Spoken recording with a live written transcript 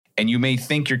And you may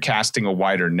think you're casting a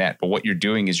wider net, but what you're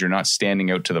doing is you're not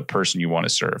standing out to the person you want to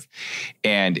serve.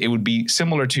 And it would be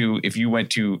similar to if you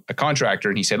went to a contractor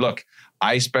and he said, look,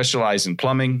 I specialize in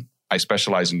plumbing. I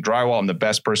specialize in drywall. I'm the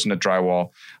best person at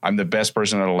drywall. I'm the best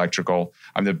person at electrical.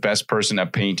 I'm the best person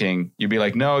at painting. You'd be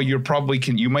like, no, you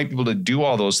might be able to do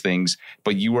all those things,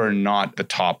 but you are not the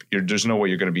top. There's no way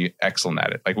you're going to be excellent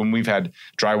at it. Like when we've had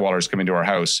drywallers come into our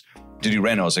house to do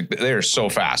renos, like they're so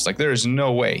fast. Like there is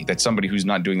no way that somebody who's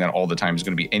not doing that all the time is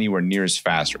going to be anywhere near as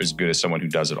fast or as good as someone who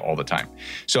does it all the time.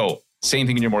 So same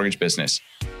thing in your mortgage business.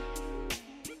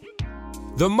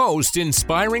 The most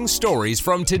inspiring stories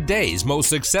from today's most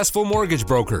successful mortgage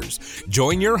brokers.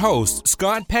 Join your host,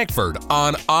 Scott Peckford,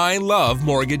 on I Love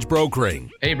Mortgage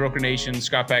Brokering. Hey, Broker Nation,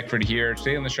 Scott Peckford here.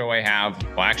 Today on the show I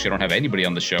don't have anybody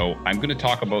on the show. I'm going to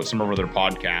talk about some of our other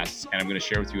podcasts, and I'm going to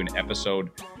share with you an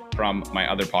episode from my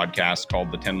other podcast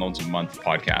called the 10 Loans a Month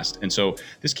podcast. And so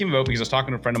this came about because I was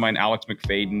talking to a friend of mine, Alex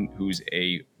McFadden, who's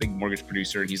a big mortgage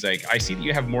producer. And he's like, I see that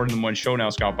you have more than one show now,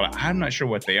 Scott, but I'm not sure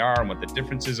what they are and what the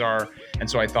differences are. And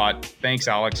so I thought, thanks,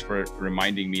 Alex, for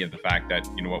reminding me of the fact that,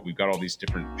 you know what, we've got all these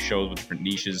different shows with different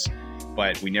niches,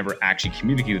 but we never actually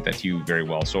communicated that to you very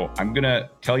well. So I'm going to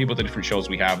tell you about the different shows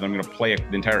we have. And I'm going to play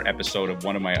the entire episode of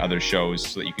one of my other shows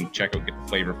so that you can check out, get the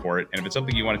flavor for it. And if it's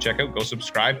something you want to check out, go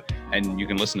subscribe and you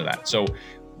can listen to that. So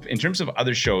in terms of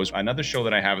other shows, another show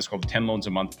that I have is called the 10 Loans a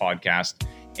Month podcast.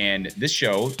 And this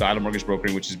show, the I Love Mortgage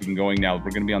Brokering, which has been going now,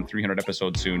 we're going to be on 300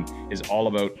 episodes soon, is all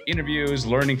about interviews,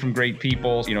 learning from great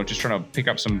people, just trying to pick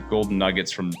up some golden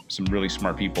nuggets from some really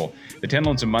smart people. The 10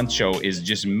 Loans a Month show is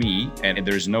just me, and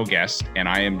there's no guest, and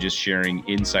I am just sharing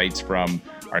insights from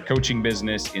our coaching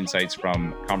business, insights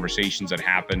from conversations that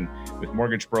happen with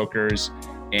mortgage brokers.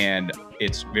 And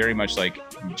it's very much like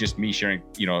just me sharing,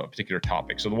 a particular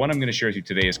topic. So the one I'm going to share with you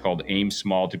today is called Aim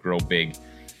Small to Grow Big.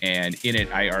 And in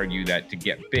it, I argue that to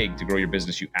get big, to grow your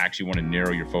business, you actually want to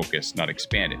narrow your focus, not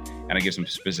expand it. And I give some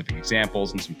specific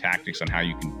examples and some tactics on how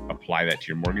you can apply that to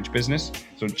your mortgage business.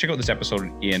 So check out this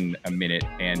episode in a minute.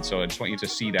 And so I just want you to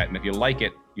see that. And if you like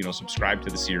it, subscribe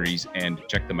to the series and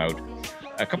check them out.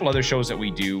 A couple other shows that we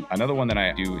do. Another one that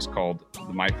I do is called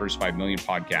the My First 5 Million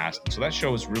podcast. So that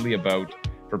show is really about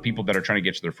for people that are trying to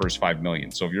get to their first 5 million.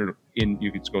 So if you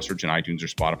can go search in iTunes or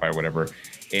Spotify or whatever.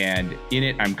 And in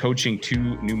it, I'm coaching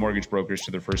 2 new mortgage brokers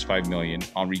to their first 5 million,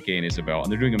 Enrique and Isabel. And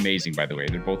they're doing amazing, by the way.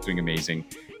 They're both doing amazing.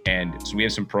 And so we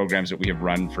have some programs that we have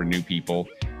run for new people.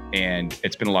 And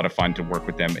it's been a lot of fun to work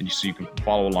with them. And so you can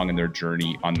follow along in their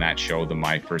journey on that show, the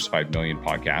My First 5 Million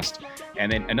podcast. And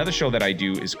then another show that I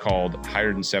do is called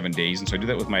Hired in 7 Days. And so I do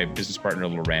that with my business partner,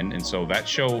 Loren. And so that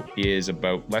show is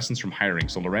about lessons from hiring.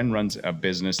 So Loren runs a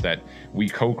business that we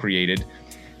co-created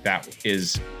that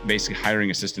is basically hiring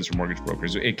assistants for mortgage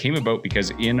brokers. It came about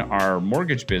because in our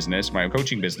mortgage business, my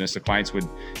coaching business, the clients would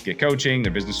get coaching,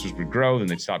 their businesses would grow, then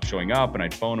they'd stop showing up and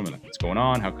I'd phone them and like, what's going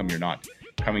on? How come you're not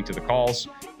coming to the calls?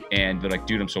 And they're like,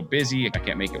 dude, I'm so busy, I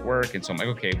can't make it work. And so I'm like,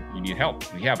 okay, you need help.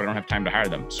 Yeah, but I don't have time to hire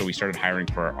them. So we started hiring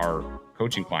for our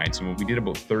coaching clients. And we did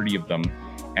about 30 of them.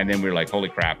 And then we were like, holy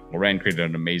crap, Loren created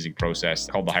an amazing process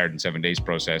called the Hired in 7 Days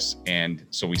process. And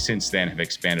so we since then have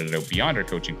expanded it out beyond our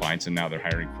coaching clients. And now they're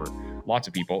hiring for lots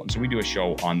of people. And so we do a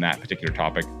show on that particular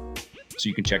topic. So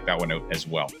you can check that one out as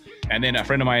well. And then a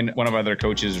friend of mine, one of our other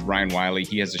coaches, Ryan Wiley,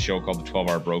 he has a show called the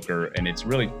 12-Hour Broker. And it's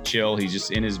really chill. He's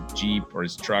just in his Jeep or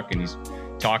his truck and he's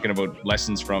talking about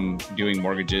lessons from doing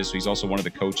mortgages. So he's also one of the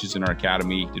coaches in our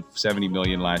academy, did 70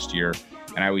 million last year.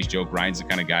 And I always joke, Ryan's the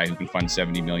kind of guy who can fund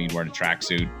 70 million wearing a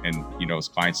tracksuit and, his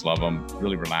clients love him,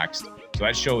 really relaxed. So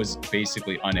that show is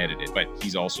basically unedited, but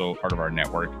he's also part of our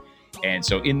network. And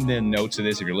so in the notes of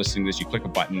this, if you're listening to this, you click a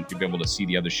button, you'll be able to see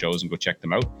the other shows and go check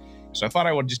them out. So I thought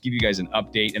I would just give you guys an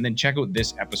update and then check out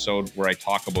this episode where I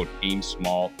talk about aim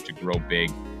small to grow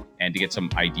big and to get some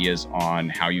ideas on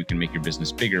how you can make your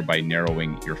business bigger by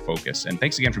narrowing your focus. And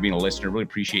thanks again for being a listener. Really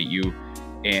appreciate you.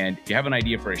 And if you have an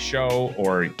idea for a show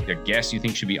or a guest you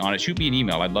think should be on it, shoot me an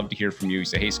email. I'd love to hear from you. You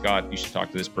say, hey, Scott, you should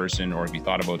talk to this person, or have you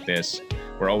thought about this?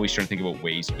 We're always trying to think about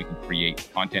ways that we can create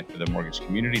content for the mortgage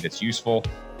community that's useful,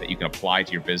 that you can apply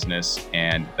to your business,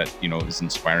 and that, is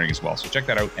inspiring as well. So check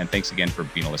that out. And thanks again for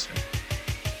being a listener.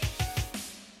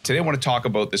 Today, I want to talk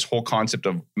about this whole concept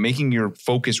of making your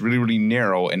focus really, really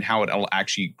narrow and how it'll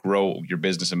actually grow your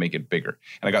business and make it bigger.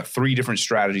 And I got 3 different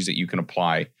strategies that you can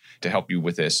apply to help you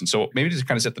with this. And so maybe to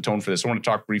kind of set the tone for this, I want to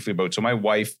talk briefly about, so my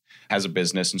wife has a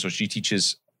business. And so she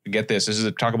teaches, this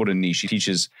is talk about a niche. She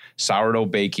teaches sourdough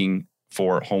baking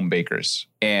for home bakers.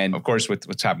 And of course, with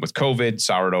what's happened with COVID,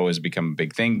 sourdough has become a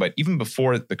big thing. But even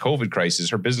before the COVID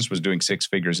crisis, her business was doing 6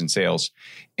 figures in sales.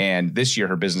 And this year,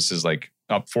 her business is like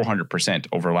up 400%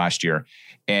 over last year.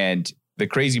 And the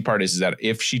crazy part is that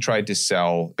if she tried to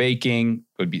sell baking,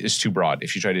 it's too broad. If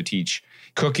she tried to teach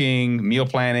cooking, meal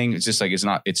planning, it's just like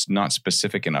it's not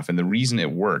specific enough. And the reason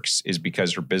it works is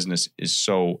because her business is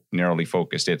so narrowly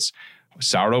focused. It's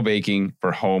sourdough baking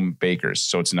for home bakers.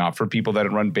 So it's not for people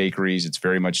that run bakeries. It's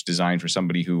very much designed for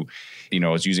somebody who,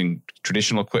 is using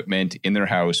traditional equipment in their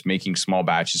house, making small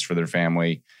batches for their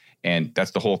family. And that's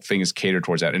the whole thing is catered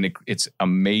towards that. And it's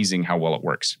amazing how well it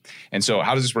works. And so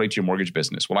how does this relate to your mortgage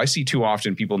business? Well, I see too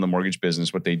often people in the mortgage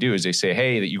business, what they do is they say,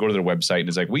 hey, that you go to their website and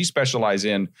it's like, we specialize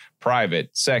in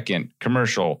private, second,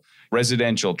 commercial,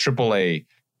 residential, AAA,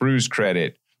 bruise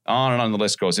credit, on and on the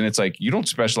list goes. And it's like, you don't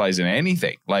specialize in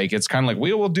anything. Like, it's kind of like,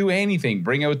 we will do anything.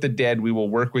 Bring out the dead. We will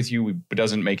work with you. It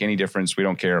doesn't make any difference. We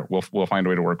don't care. We'll find a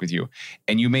way to work with you.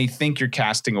 And you may think you're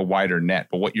casting a wider net,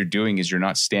 but what you're doing is you're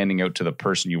not standing out to the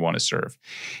person you want to serve.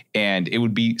 And it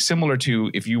would be similar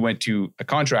to if you went to a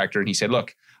contractor and he said,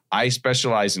 look, I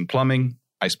specialize in plumbing.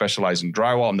 I specialize in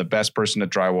drywall. I'm the best person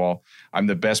at drywall. I'm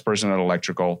the best person at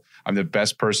electrical. I'm the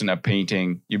best person at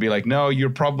painting. You'd be like, no, you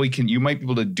might be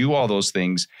able to do all those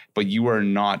things, but you are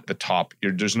not the top.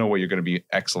 There's no way you're going to be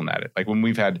excellent at it. Like when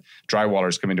we've had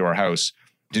drywallers come into our house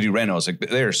to do renos, like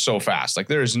they're so fast. Like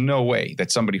there is no way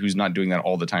that somebody who's not doing that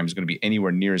all the time is going to be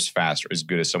anywhere near as fast or as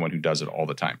good as someone who does it all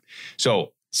the time.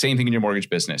 So same thing in your mortgage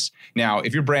business. Now,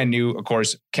 if you're brand new, of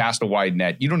course, cast a wide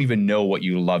net. You don't even know what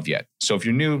you love yet. So if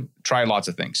you're new, try lots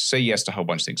of things. Say yes to a whole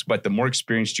bunch of things. But the more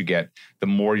experienced you get, the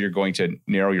more you're going to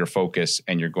narrow your focus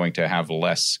and you're going to have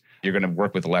you're going to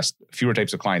work with fewer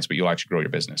types of clients, but you'll actually grow your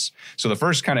business. So the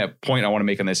first kind of point I want to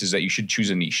make on this is that you should choose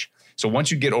a niche. So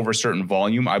once you get over a certain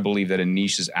volume, I believe that a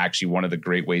niche is actually one of the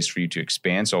great ways for you to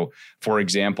expand. So for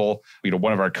example,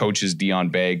 one of our coaches, Dion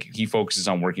Begg, he focuses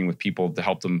on working with people to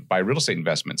help them buy real estate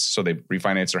investments. So they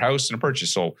refinance their house and a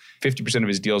purchase. So 50% of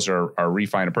his deals are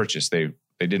refi and a purchase. They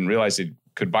didn't realize they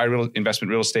could buy investment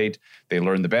real estate. They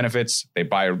learn the benefits. They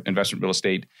buy investment real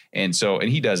estate. And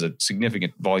he does a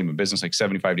significant volume of business, like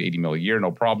 75 to 80 mil a year,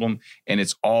 no problem. And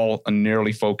it's all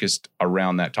narrowly focused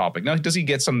around that topic. Now, does he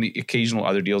get some of the occasional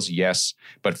other deals? Yes.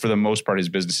 But for the most part, his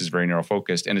business is very narrow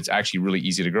focused. And it's actually really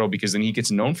easy to grow because then he gets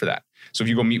known for that. So if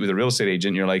you go meet with a real estate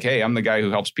agent, you're like, hey, I'm the guy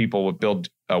who helps people build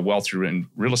wealth through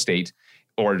real estate.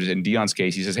 Or in Dion's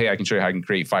case, he says, hey, I can show you how I can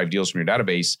create 5 deals from your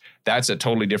database. That's a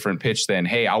totally different pitch than,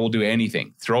 hey, I will do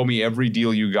anything. Throw me every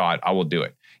deal you got. I will do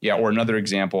it. Yeah. Or another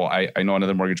example, I know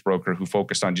another mortgage broker who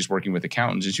focused on just working with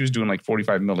accountants, and she was doing like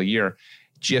 45 mil a year,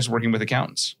 just working with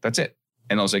accountants. That's it.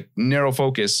 And I was like, narrow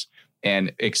focus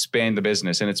and expand the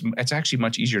business. And it's actually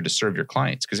much easier to serve your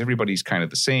clients because everybody's kind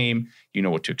of the same. You know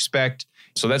what to expect.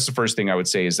 So that's the first thing I would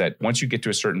say is that once you get to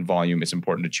a certain volume, it's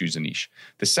important to choose a niche.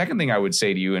 The second thing I would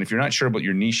say to you, and if you're not sure about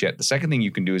your niche yet, the second thing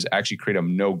you can do is actually create a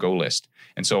no-go list.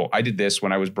 And so I did this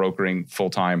when I was brokering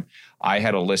full-time. I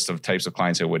had a list of types of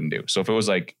clients I wouldn't do. So if it was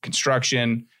like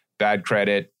construction, bad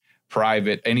credit,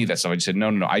 private, any of that stuff, I just said,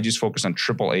 no. I just focus on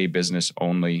AAA business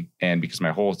only. And because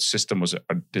my whole system was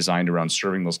designed around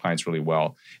serving those clients really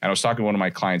well. And I was talking to one of my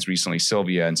clients recently,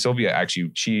 Sylvia, and Sylvia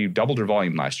actually, she doubled her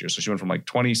volume last year. So she went from like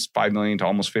 25 million to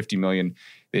almost 50 million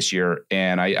this year.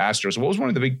 And I asked her, so what was one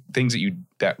of the big things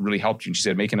that really helped you? And she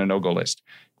said, making a no-go list.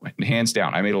 Hands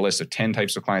down, I made a list of 10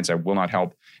 types of clients I will not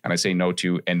help and I say no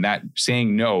to. And that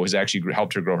saying no has actually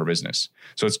helped her grow her business.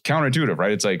 So it's counterintuitive,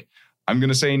 right? It's like, I'm going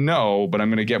to say no, but I'm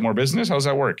going to get more business. How does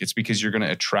that work? It's because you're going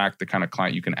to attract the kind of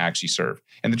client you can actually serve.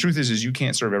 And the truth is you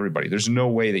can't serve everybody. There's no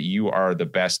way that you are the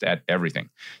best at everything.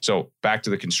 So back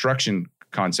to the construction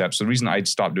concept. So the reason I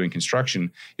stopped doing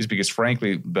construction is because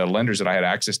frankly, the lenders that I had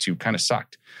access to kind of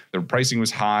sucked. Their pricing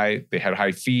was high. They had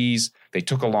high fees. They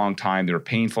took a long time. They were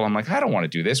painful. I'm like, I don't want to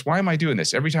do this. Why am I doing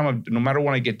this? Every time, no matter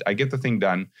when I get the thing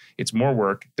done, it's more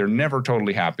work. They're never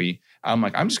totally happy. I'm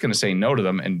like, I'm just going to say no to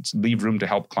them and leave room to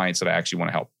help clients that I actually want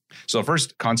to help. So the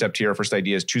first concept here, first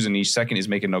idea is choose a niche. Second is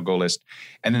make a no-go list.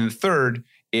 And then the third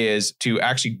is to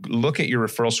actually look at your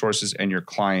referral sources and your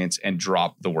clients and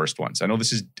drop the worst ones. I know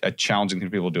this is a challenging thing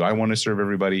people do. I want to serve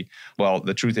everybody. Well,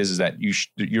 the truth is that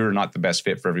you're not the best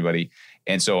fit for everybody.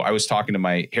 And so I was talking to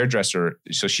my hairdresser.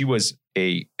 So she was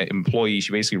an employee.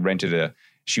 She basically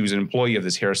she was an employee of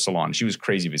this hair salon. She was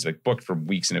crazy because like booked for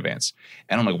weeks in advance.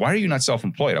 And I'm like, why are you not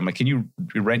self-employed? I'm like, can you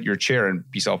rent your chair and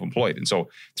be self-employed? And so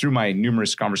through my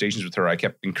numerous conversations with her, I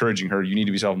kept encouraging her, you need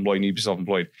to be self-employed, you need to be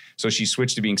self-employed. So she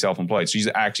switched to being self-employed. So she's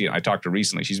actually, I talked to her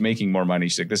recently, she's making more money.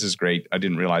 She's like, this is great. I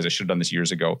didn't realize I should have done this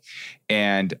years ago.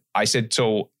 And I said,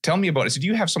 so tell me about it. I said, do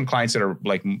you have some clients that are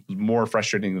like more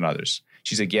frustrating than others?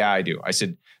 She's like, yeah, I do. I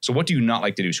said, so what do you not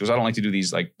like to do? She goes, I don't like to do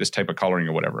these like this type of coloring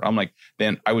or whatever. I'm like,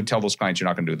 then I would tell those clients, you're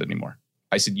not going to do that anymore.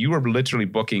 I said, you are literally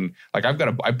booking, like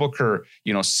I book her,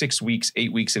 6 weeks,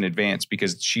 8 weeks in advance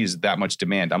because she is that much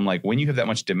demand. I'm like, when you have that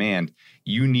much demand,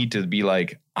 you need to be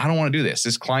like, I don't want to do this.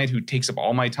 This client who takes up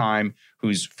all my time,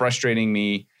 who's frustrating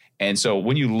me. And so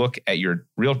when you look at your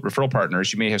real referral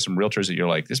partners, you may have some realtors that you're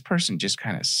like, this person just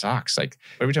kind of sucks. Like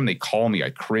every time they call me, I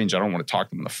cringe. I don't want to talk to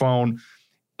them on the phone.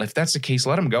 If that's the case,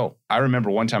 let them go. I remember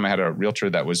one time I had a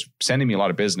realtor that was sending me a lot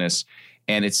of business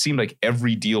and it seemed like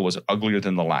every deal was uglier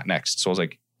than the next. So I was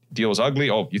like, deal was ugly.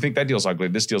 Oh, you think that deal's ugly?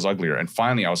 This deal's uglier. And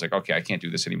finally I was like, okay, I can't do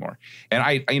this anymore. And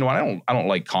I don't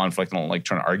like conflict. I don't like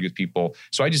trying to argue with people.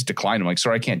 So I just declined. I'm like,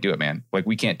 sorry, I can't do it, man. Like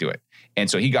we can't do it. And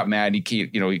so he got mad.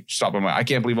 He stopped him. I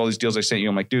can't believe all these deals I sent you.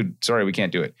 I'm like, dude, sorry, we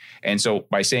can't do it. And so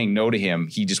by saying no to him,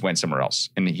 he just went somewhere else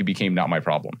and he became not my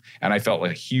problem. And I felt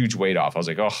like a huge weight off. I was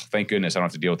like, oh, thank goodness I don't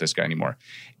have to deal with this guy anymore.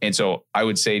 And so I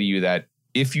would say to you that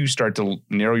if you start to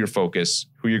narrow your focus,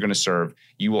 who you're going to serve,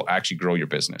 you will actually grow your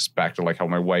business. Back to like how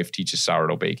my wife teaches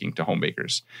sourdough baking to home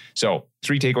bakers. So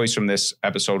 3 takeaways from this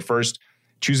episode. First,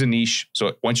 choose a niche.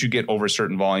 So once you get over a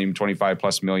certain volume, 25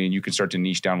 plus million, you can start to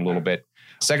niche down a little bit.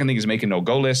 Second thing is make a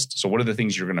no-go list. So what are the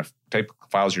things you're going to type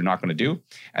files you're not going to do?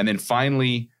 And then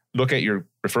finally, look at your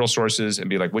referral sources and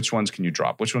be like, which ones can you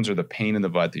drop? Which ones are the pain in the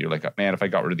butt that you're like, man, if I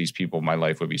got rid of these people, my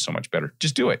life would be so much better.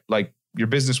 Just do it. Like your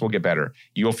business will get better.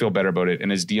 You'll feel better about it.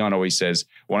 And as Dion always says,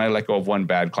 when I let go of one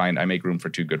bad client, I make room for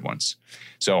 2 good ones.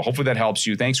 So hopefully that helps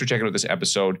you. Thanks for checking out this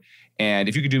episode. And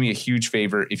if you could do me a huge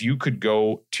favor, if you could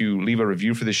go to leave a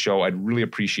review for this show, I'd really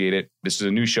appreciate it. This is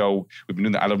a new show. We've been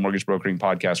doing the I Love Mortgage Brokering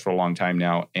podcast for a long time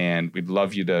now, and we'd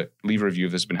love you to leave a review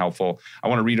if this has been helpful. I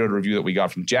want to read out a review that we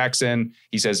got from Jackson.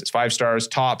 He says it's 5 stars,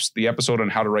 tops. The episode on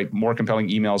how to write more compelling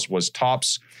emails was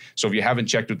tops. So if you haven't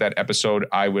checked out that episode,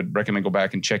 I would recommend go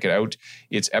back and check it out.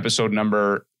 It's episode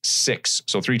number 6.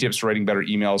 So 3 tips for writing better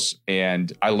emails.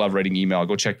 And I love writing email.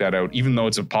 Go check that out. Even though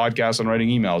it's a podcast on writing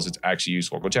emails, it's actually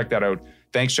useful. Go check that out.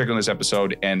 Thanks for checking out this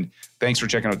episode. And thanks for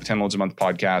checking out the 10 Loans a Month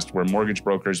podcast, where mortgage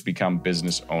brokers become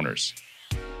business owners.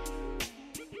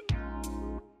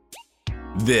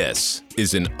 This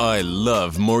is an I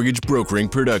Love Mortgage Brokering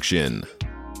production.